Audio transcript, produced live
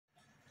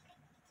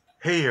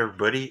Hey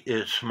everybody,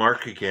 it's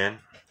Mark again,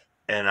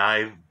 and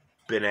I've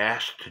been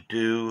asked to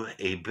do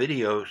a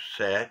video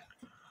set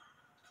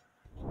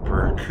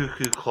for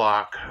Cuckoo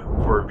Clock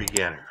for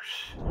Beginners,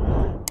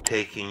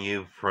 taking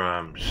you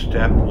from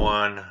step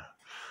one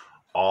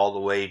all the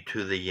way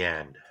to the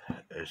end.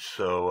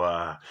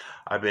 So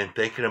I've been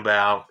thinking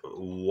about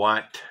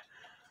what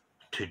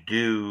to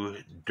do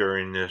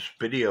during this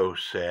video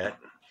set,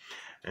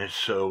 and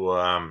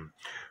so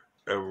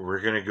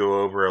we're going to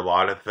go over a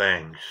lot of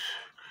things.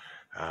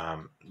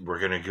 We're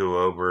going to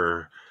go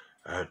over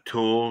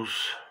tools,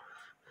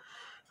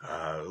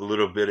 a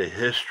little bit of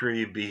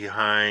history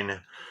behind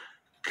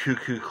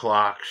cuckoo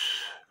clocks.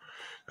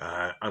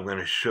 I'm going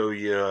to show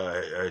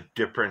you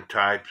different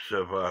types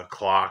of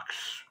clocks,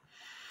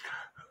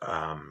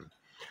 um,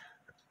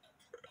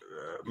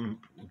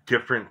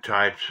 different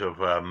types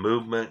of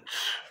movements.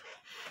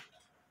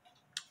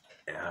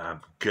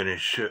 I'm going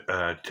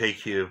to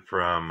take you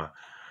from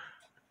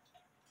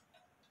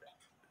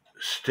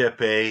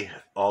step A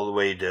all the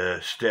way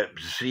to step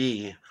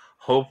Z,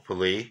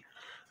 hopefully,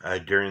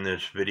 during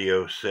this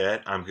video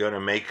set. I'm going to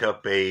make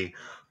up a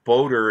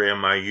folder in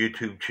my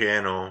YouTube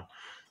channel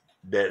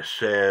that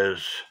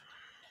says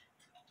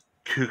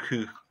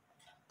Cuckoo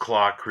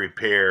Clock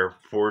Repair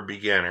for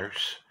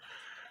Beginners.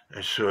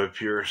 And so if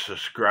you're a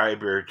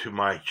subscriber to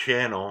my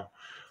channel,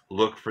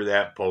 look for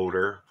that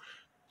folder.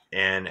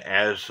 And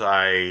as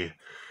I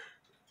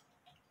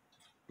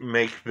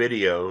make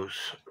videos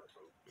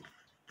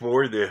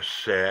for this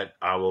set,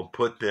 I will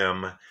put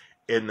them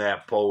in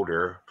that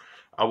folder.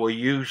 I will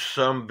use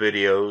some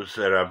videos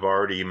that I've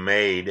already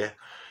made.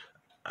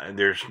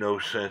 There's no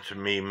sense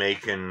in me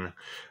making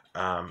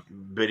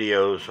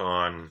videos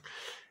on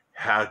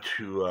how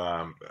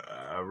to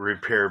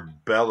repair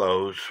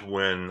bellows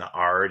when I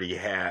already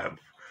have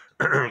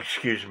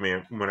excuse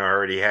me, when I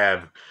already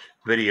have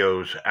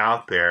videos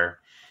out there.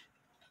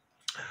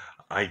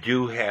 I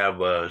do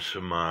have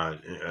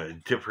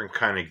some different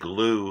kind of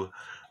glue.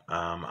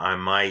 I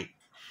might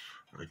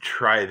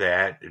try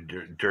that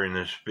during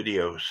this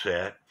video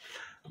set,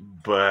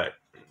 but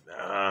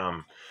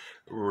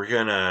we're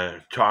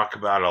gonna talk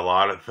about a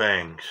lot of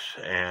things,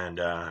 and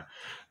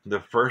the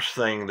first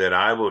thing that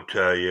I will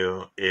tell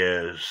you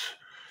is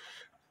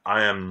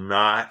I am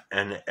not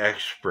an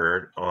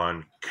expert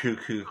on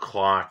cuckoo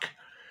clock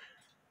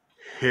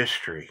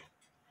history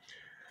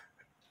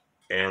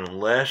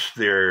unless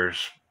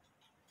there's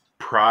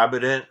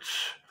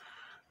providence,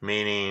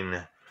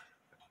 meaning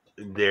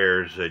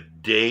there's a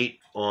date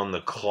on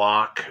the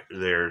clock,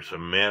 there's a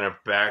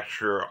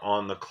manufacturer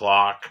on the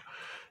clock,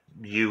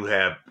 you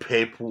have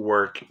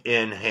paperwork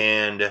in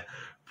hand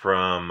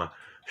from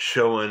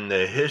showing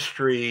the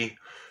history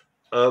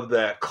of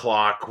that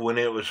clock, when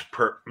it was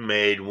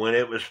made, when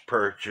it was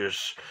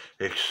purchased,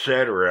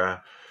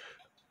 etc.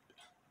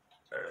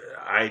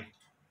 I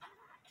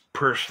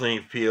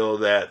personally feel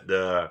that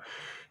the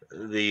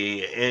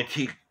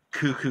antique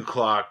cuckoo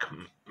clock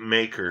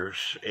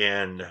makers,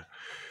 and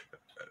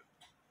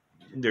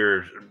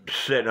they're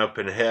sitting up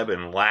in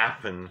heaven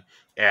laughing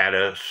at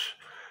us,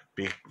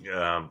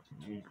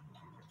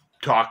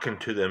 talking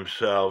to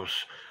themselves,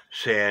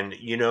 saying,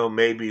 you know,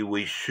 maybe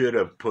we should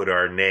have put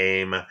our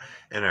name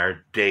and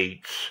our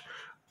dates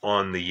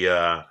on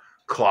the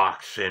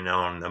clocks and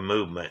on the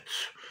movements.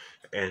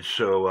 And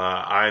so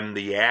I'm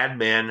the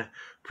admin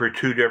for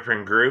two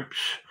different groups.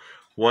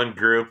 One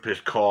group is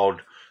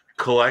called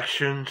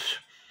Collections,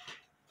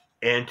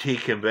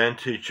 Antique and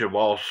Vintage of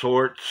all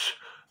sorts,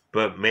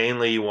 but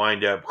mainly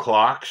wind-up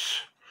clocks.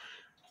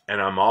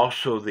 And I'm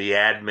also the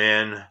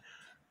admin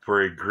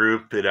for a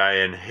group that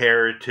I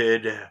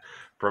inherited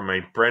from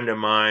a friend of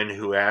mine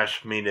who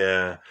asked me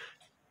to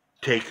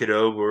take it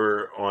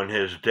over on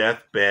his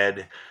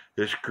deathbed.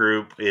 This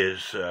group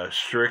is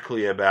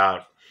strictly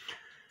about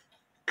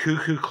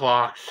cuckoo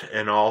clocks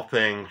and all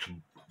things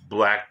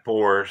Black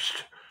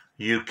Forest,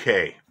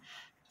 UK.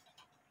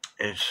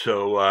 And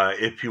so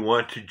if you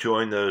want to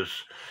join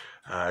those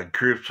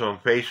groups on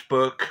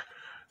Facebook,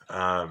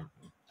 I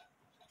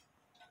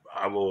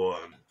will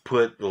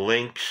put the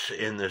links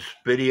in this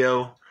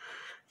video.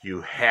 You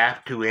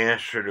have to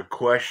answer the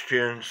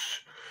questions.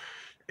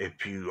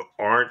 If you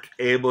aren't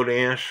able to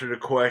answer the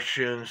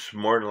questions,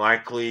 more than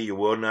likely you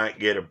will not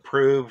get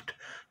approved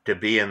to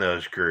be in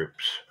those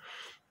groups.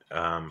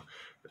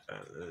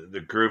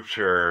 The groups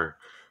are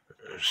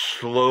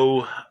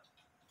slowly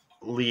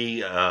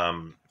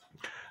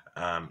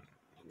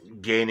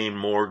gaining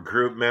more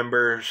group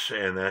members,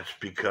 and that's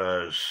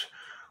because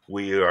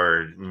we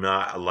are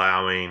not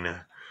allowing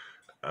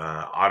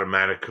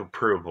automatic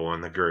approval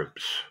in the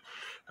groups.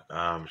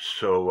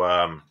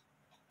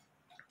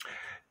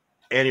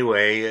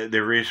 Anyway,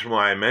 the reason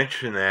why I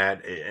mention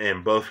that,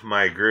 in both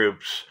my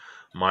groups,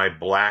 my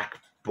Black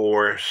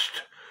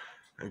Forest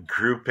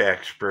group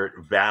expert,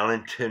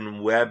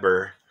 Valentin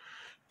Weber,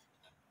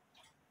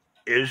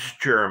 is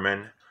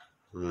German,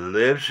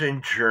 lives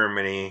in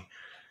Germany,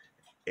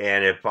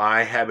 and if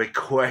I have a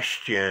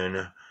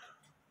question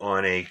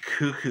on a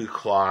cuckoo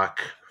clock,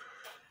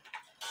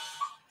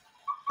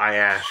 I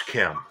ask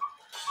him.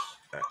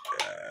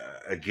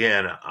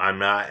 Again, I'm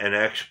not an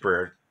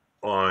expert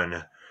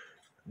on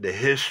the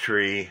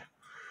history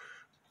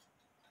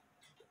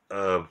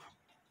of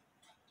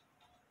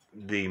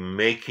the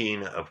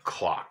making of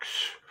clocks.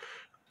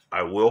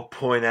 I will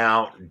point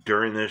out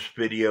during this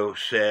video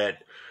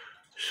set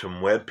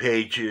some web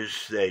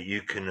pages that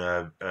you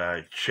can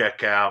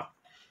check out,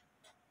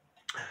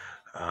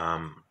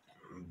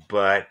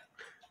 but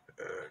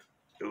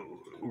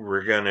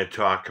we're going to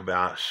talk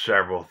about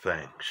several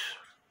things.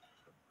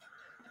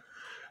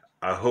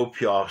 I hope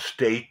y'all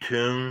stay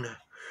tuned.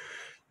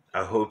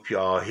 I hope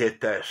y'all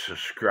hit that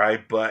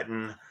subscribe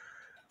button.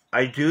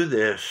 I do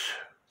this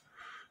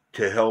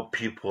to help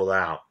people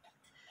out,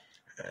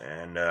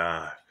 and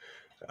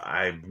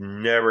I've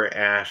never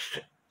asked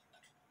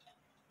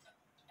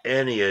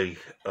any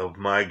of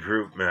my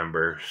group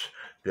members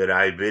that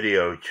I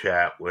video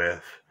chat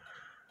with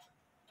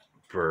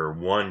for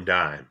one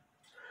dime.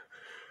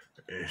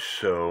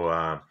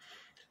 So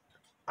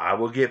I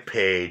will get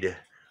paid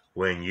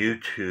when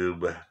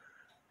YouTube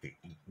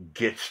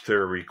gets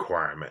their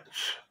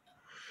requirements.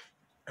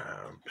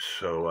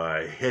 So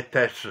hit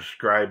that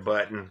subscribe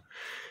button,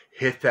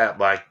 hit that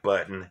like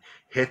button,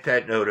 hit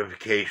that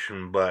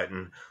notification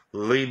button,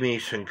 leave me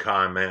some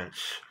comments,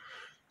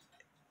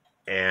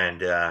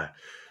 and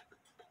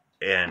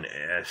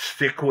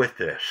stick with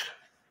this.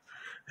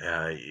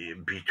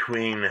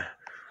 Between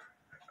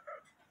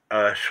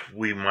us,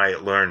 we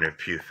might learn a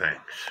few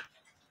things.